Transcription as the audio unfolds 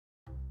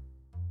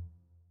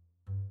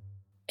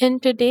In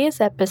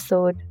today's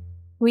episode,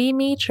 we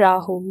meet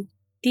Raahu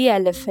the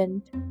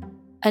Elephant,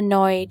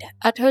 annoyed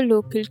at her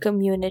local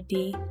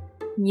community,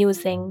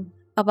 musing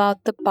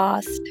about the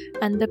past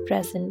and the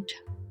present.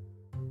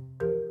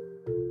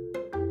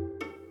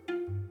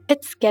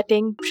 It's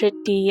getting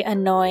pretty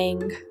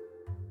annoying.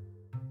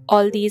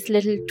 All these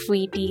little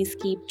tweeties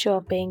keep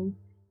chirping.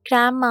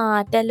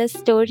 Grandma, tell us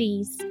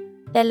stories.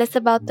 Tell us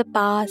about the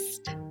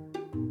past.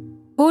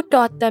 Who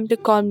taught them to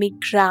call me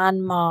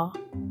grandma?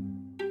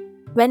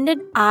 When did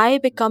I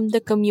become the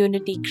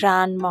community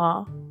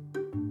grandma?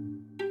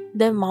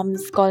 Their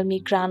mums call me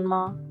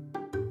grandma.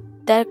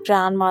 Their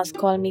grandmas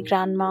call me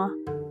grandma.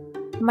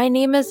 My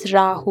name is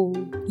Raahu.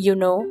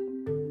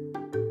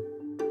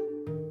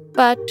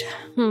 But,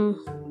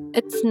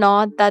 it's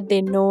not that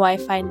they know I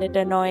find it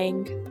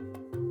annoying.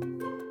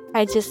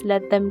 I just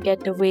let them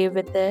get away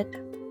with it.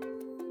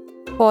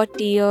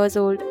 40 years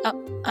old.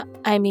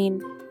 I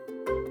mean,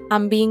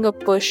 I'm being a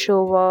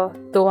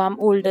pushover, though I'm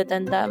older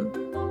than them.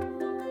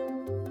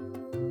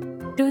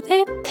 Do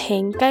they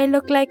think I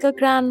look like a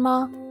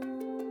grandma?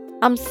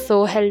 I'm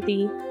so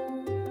healthy.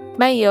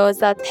 My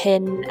ears are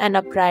thin and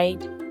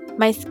upright.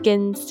 My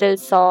skin still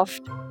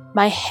soft.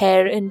 My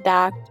hair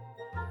intact.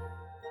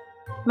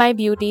 My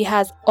beauty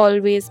has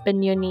always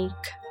been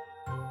unique.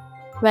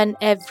 When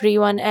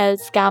everyone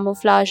else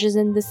camouflages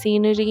in the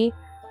scenery,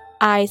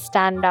 I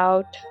stand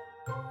out.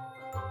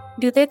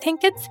 Do they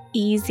think it's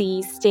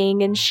easy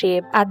staying in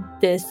shape at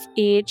this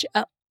age?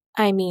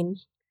 I mean,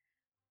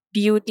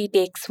 beauty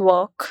takes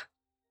work.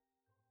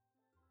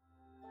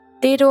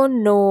 They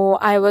don't know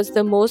I was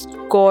the most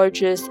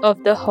gorgeous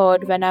of the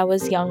herd when I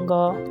was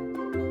younger.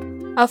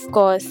 Of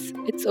course,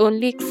 it's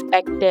only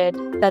expected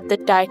that the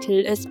title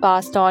is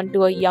passed on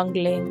to a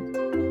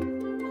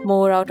youngling.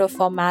 More out of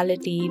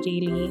formality,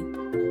 really.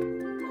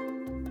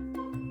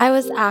 I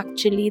was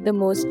actually the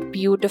most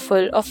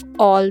beautiful of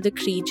all the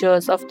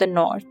creatures of the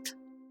north.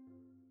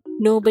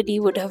 Nobody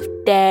would have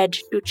dared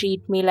to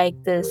treat me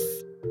like this.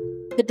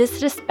 The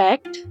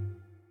disrespect,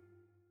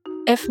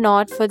 if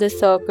not for the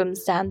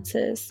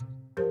circumstances.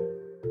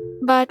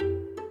 But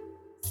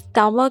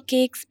stomach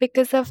aches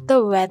because of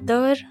the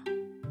weather?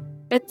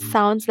 It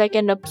sounds like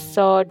an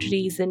absurd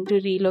reason to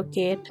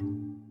relocate.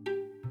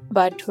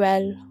 But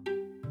well,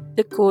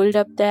 the cold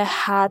up there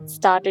had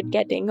started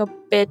getting a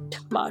bit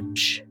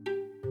much.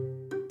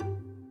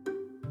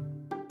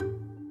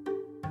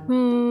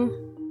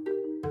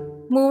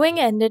 Moving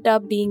ended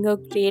up being a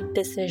great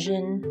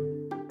decision.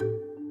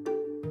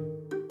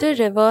 The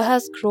river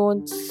has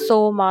grown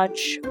so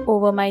much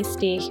over my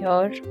stay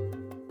here.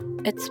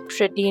 It's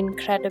pretty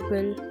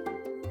incredible.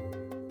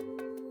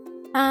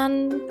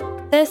 And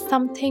there's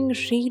something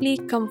really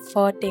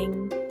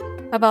comforting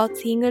about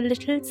seeing a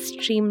little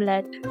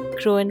streamlet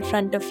grow in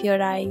front of your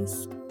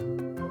eyes.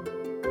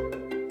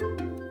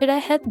 Should I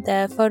head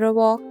there for a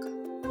walk?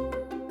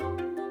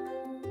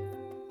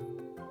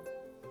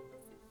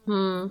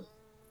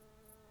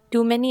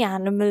 Too many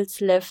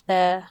animals live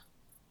there.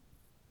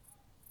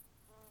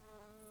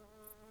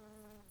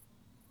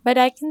 But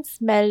I can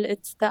smell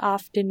it's the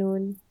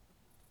afternoon.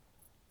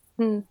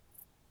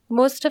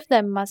 Most of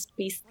them must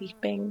be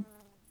sleeping.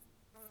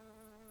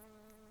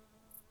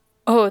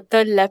 Oh,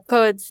 the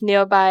leopards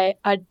nearby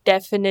are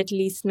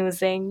definitely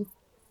snoozing.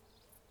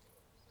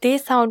 They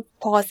sound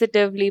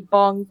positively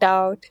bonked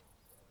out.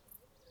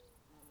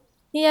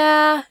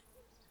 Yeah,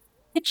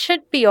 it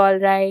should be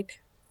alright.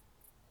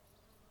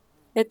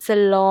 It's a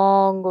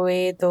long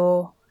way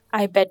though.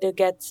 I better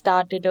get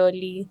started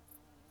early.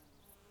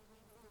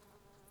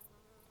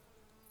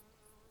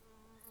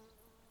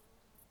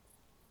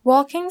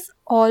 Walking's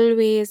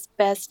always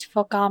best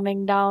for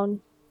calming down.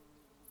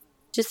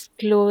 Just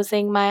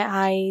closing my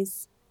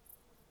eyes,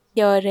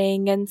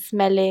 hearing and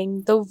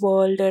smelling the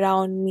world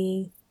around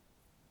me.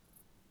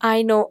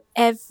 I know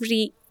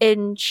every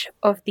inch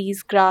of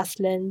these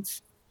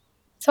grasslands,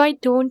 so I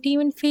don't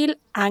even feel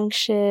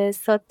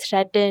anxious or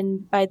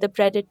threatened by the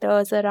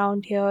predators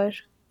around here.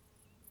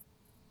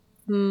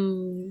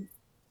 Hmm.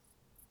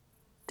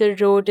 The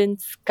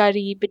rodents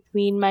scurry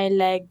between my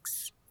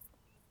legs,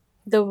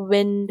 the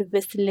wind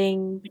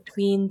whistling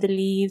between the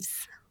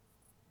leaves,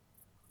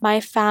 my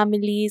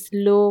family's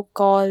low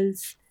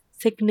calls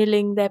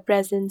signaling their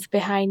presence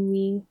behind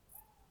me.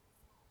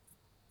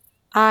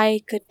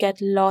 I could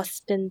get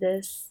lost in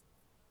this,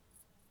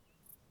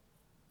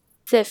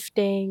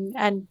 sifting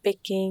and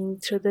picking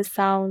through the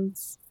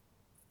sounds,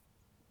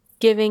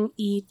 giving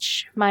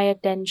each my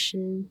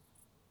attention,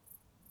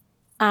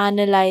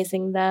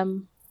 analyzing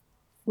them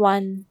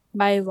one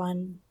by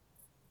one.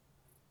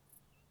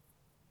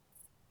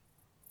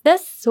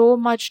 There's so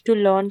much to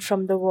learn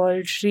from the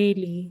world,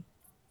 really.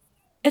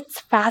 It's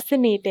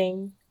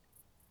fascinating.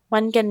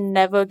 One can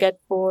never get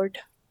bored.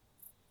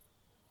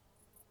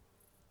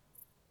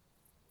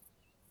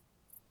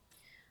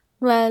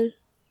 Well,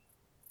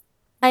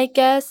 I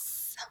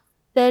guess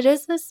there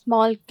is a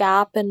small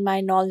gap in my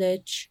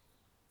knowledge,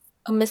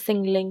 a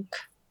missing link,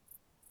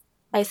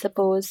 I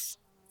suppose.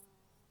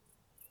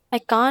 I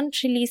can't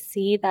really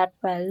see that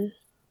well.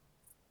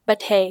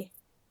 But hey,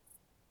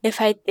 If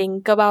I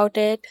think about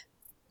it,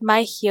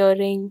 my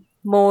hearing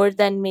more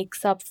than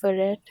makes up for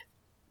it.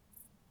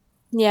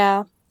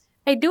 Yeah,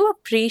 I do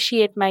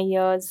appreciate my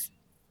ears.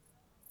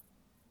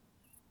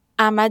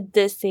 I'm at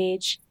this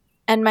age,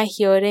 and my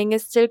hearing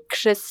is still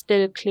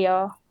crystal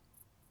clear.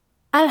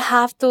 I'll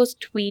have those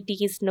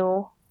tweeties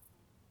know.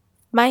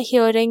 My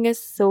hearing is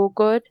so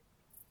good,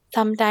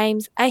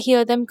 sometimes I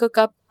hear them cook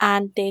up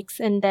antics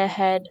in their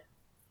head.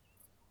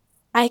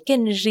 I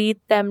can read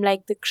them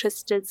like the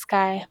crystal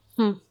sky.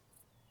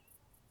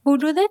 Who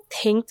do they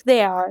think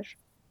they are?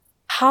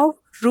 How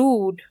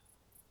rude.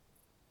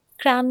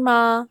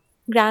 Grandma,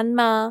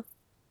 grandma.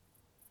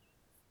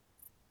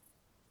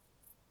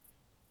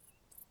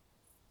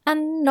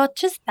 And not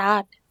just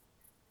that.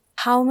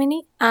 How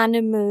many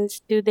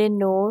animals do they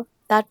know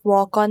that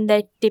walk on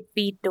their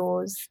tippy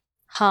toes?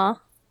 Huh?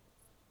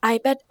 I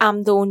bet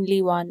I'm the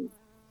only one.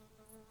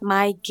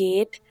 My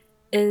gait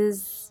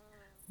is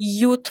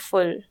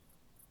youthful.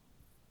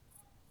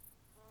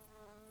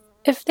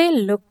 If they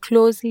look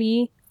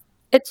closely,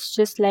 it's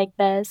just like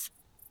this.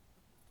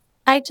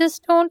 I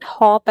just don't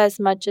hop as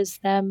much as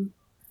them.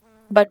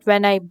 But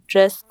when I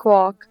brisk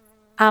walk,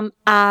 I'm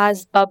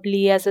as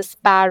bubbly as a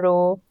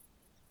sparrow.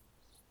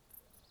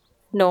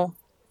 No,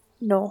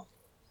 no,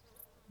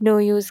 no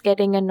use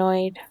getting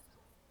annoyed.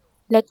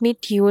 Let me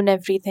tune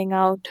everything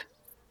out.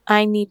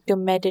 I need to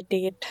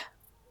meditate.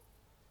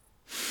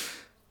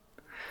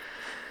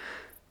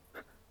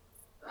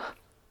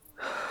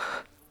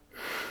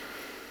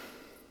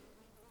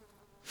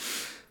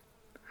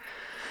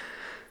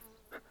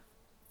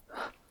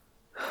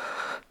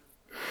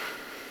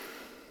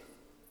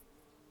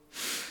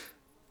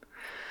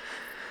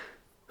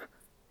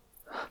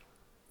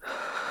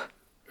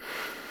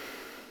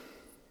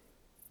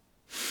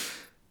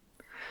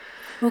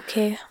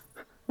 Okay,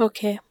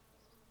 okay.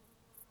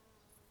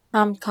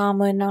 I'm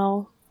calmer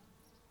now.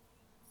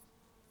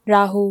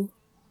 Rahu,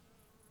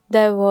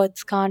 their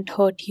words can't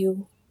hurt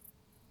you.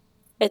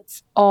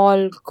 It's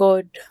all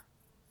good.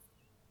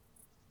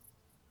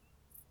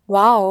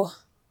 Wow.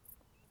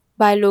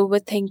 While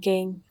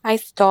overthinking, I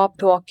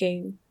stopped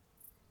walking.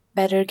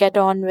 Better get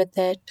on with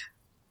it.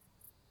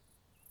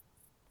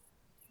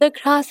 The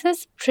grass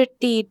is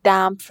pretty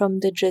damp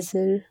from the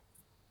drizzle.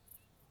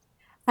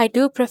 I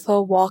do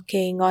prefer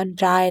walking on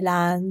dry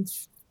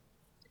lands.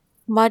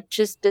 Mud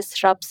just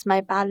disrupts my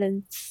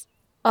balance.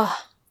 Ugh,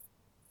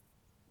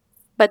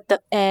 but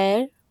the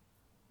air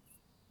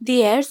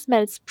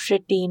smells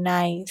pretty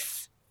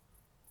nice.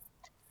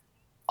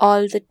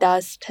 All the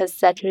dust has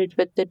settled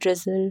with the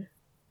drizzle.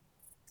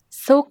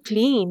 So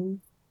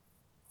clean.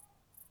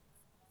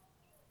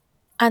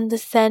 And the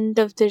scent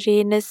of the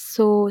rain is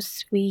so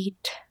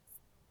sweet.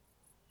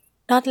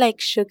 Not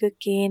like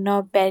sugarcane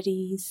or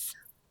berries.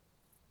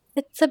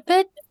 It's a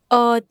bit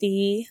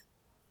earthy,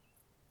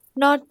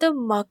 not the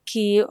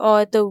mucky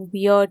or the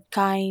weird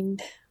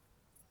kind.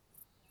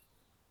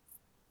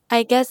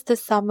 I guess the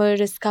summer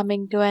is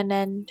coming to an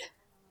end,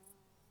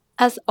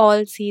 as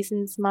all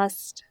seasons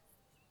must.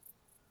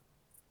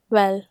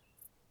 Well,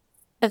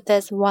 if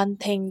there's one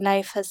thing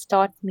life has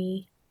taught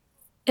me,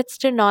 it's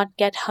to not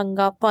get hung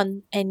up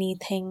on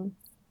anything.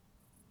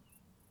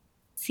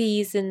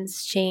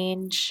 Seasons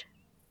change,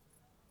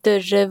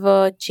 the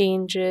river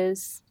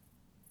changes,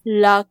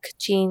 luck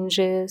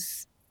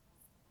changes.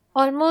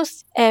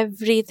 Almost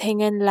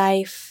everything in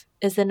life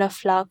is in a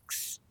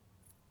flux.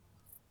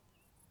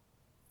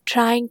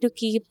 Trying to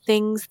keep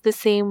things the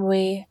same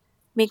way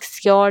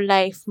makes your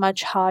life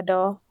much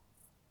harder.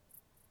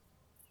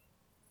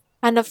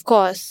 And of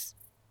course,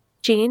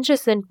 change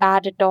isn't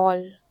bad at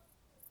all.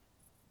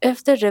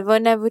 If the river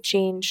never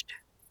changed,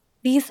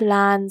 these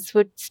lands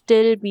would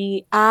still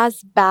be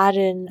as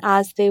barren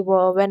as they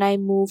were when I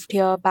moved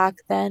here back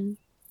then.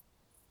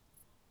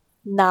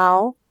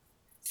 Now,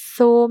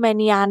 so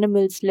many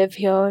animals live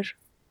here.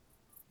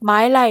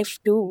 My life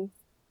too.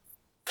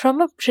 From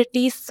a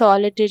pretty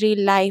solitary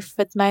life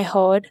with my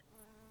herd,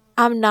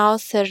 I'm now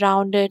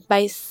surrounded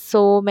by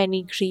so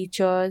many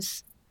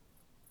creatures.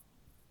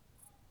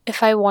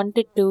 If I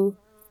wanted to,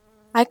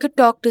 I could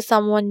talk to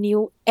someone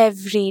new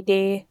every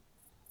day.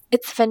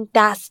 It's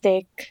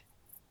fantastic.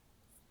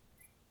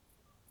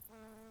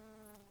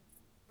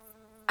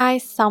 I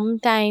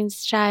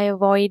sometimes try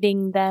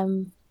avoiding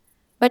them,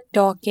 but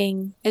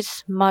talking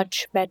is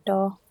much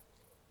better.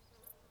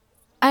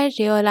 I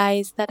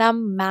realize that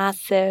I'm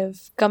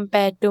massive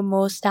compared to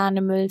most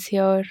animals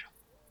here.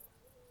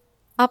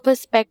 Our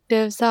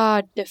perspectives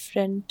are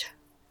different,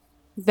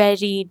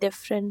 very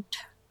different.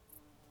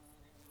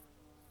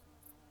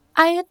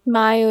 I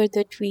admire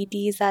the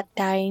Tweeties at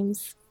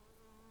times.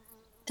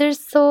 They're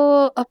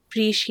so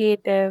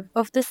appreciative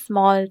of the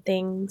small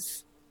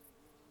things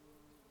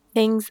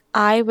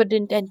I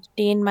wouldn't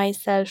entertain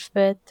myself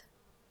with,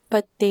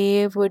 but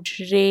they would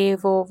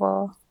rave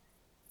over.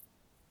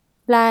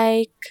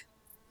 Like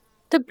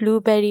the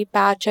blueberry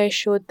patch I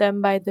showed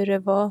them by the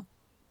river.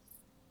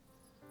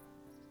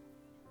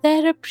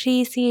 Their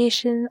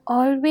appreciation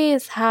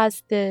always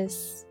has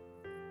this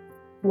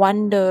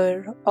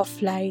wonder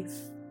of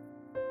life.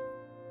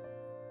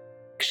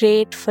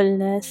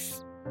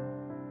 Gratefulness.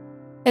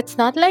 It's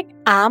not like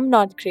I'm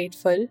not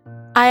grateful.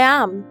 I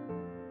am.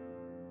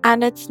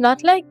 And it's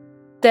not like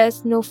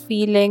there's no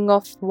feeling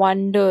of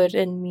wonder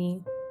in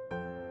me.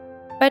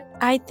 But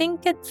I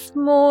think it's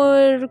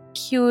more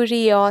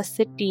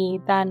curiosity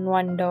than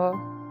wonder.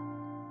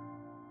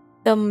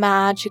 The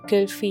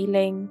magical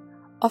feeling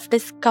of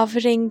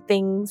discovering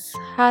things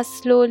has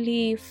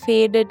slowly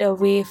faded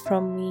away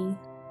from me.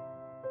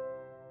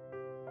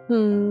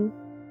 Hmm,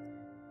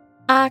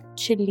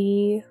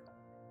 actually,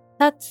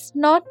 that's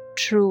not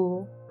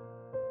true.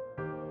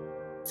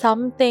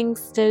 Some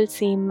things still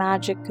seem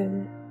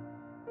magical.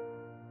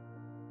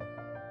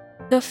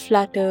 The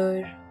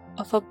flutter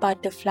of a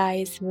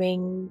butterfly's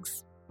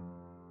wings,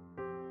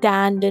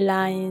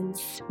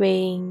 dandelions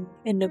swaying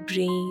in a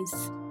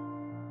breeze,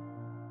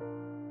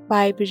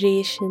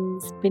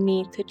 vibrations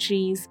beneath a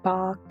tree's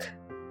bark,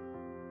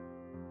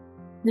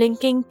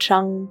 linking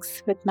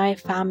trunks with my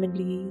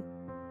family,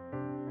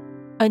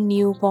 a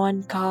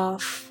newborn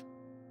calf.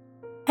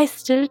 I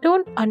still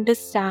don't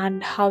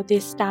understand how they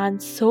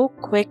stand so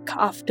quick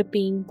after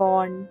being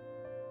born.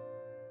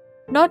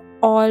 Not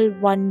all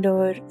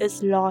wonder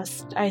is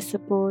lost, I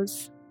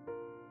suppose.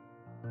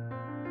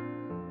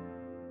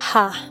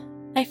 Ha!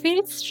 I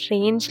feel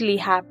strangely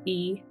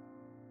happy.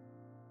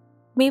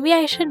 Maybe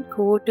I should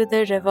go to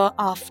the river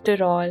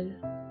after all.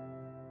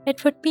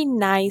 It would be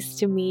nice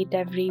to meet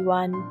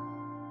everyone.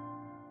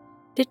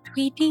 The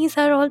Tweeties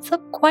are also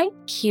quite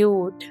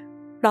cute,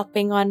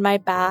 flopping on my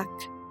back,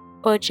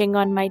 perching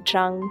on my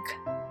trunk.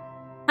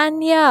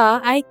 And yeah,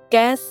 I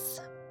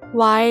guess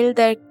while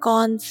their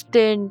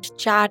constant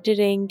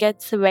chattering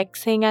gets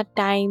vexing at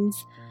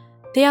times,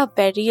 they are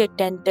very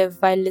attentive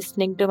while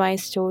listening to my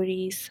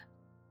stories.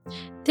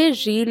 They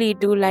really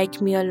do like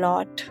me a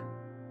lot.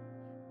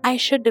 I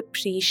should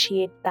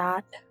appreciate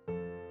that.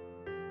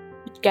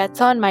 It gets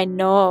on my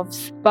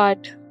nerves,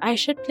 but I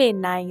should play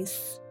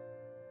nice.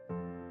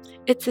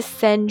 It's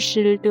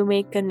essential to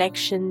make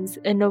connections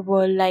in a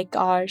world like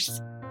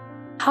ours.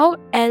 How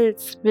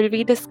else will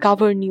we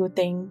discover new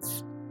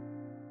things?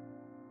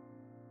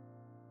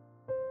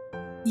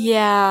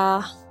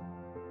 Yeah,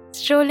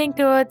 strolling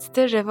towards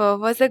the river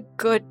was a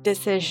good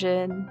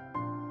decision.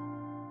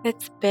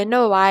 It's been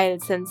a while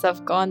since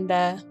I've gone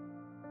there.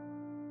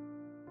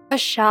 A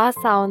shower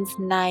sounds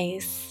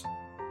nice.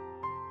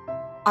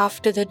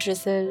 After the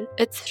drizzle,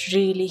 it's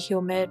really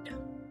humid.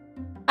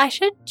 I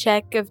should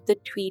check if the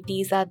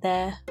Tweeties are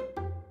there.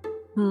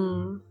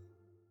 Hmm.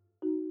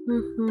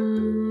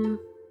 Hmm.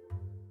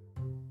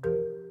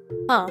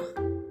 Huh.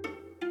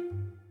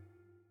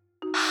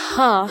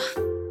 Huh.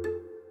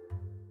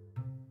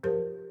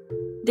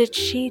 Did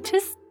she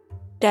just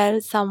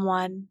tell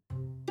someone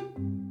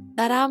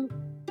that I'm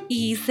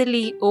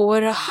easily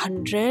over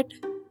 100?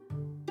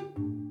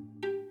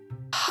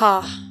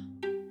 Huh.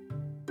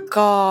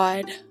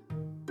 God.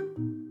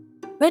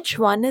 Which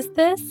one is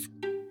this?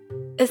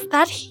 Is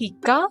that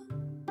Hika?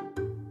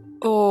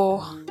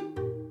 Oh,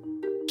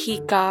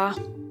 Hika.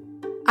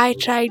 I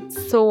tried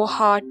so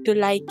hard to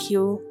like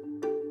you,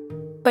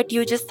 but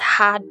you just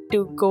had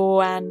to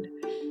go. And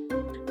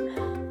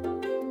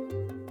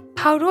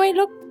how do I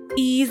look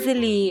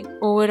easily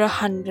over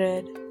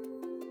 100?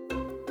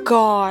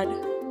 God.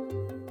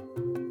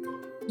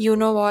 You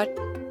know what?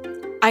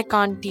 I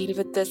can't deal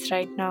with this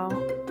right now.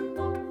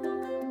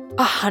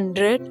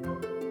 100?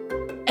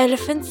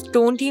 Elephants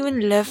don't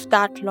even live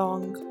that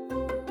long.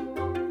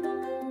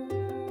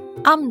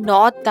 I'm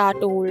not that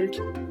old.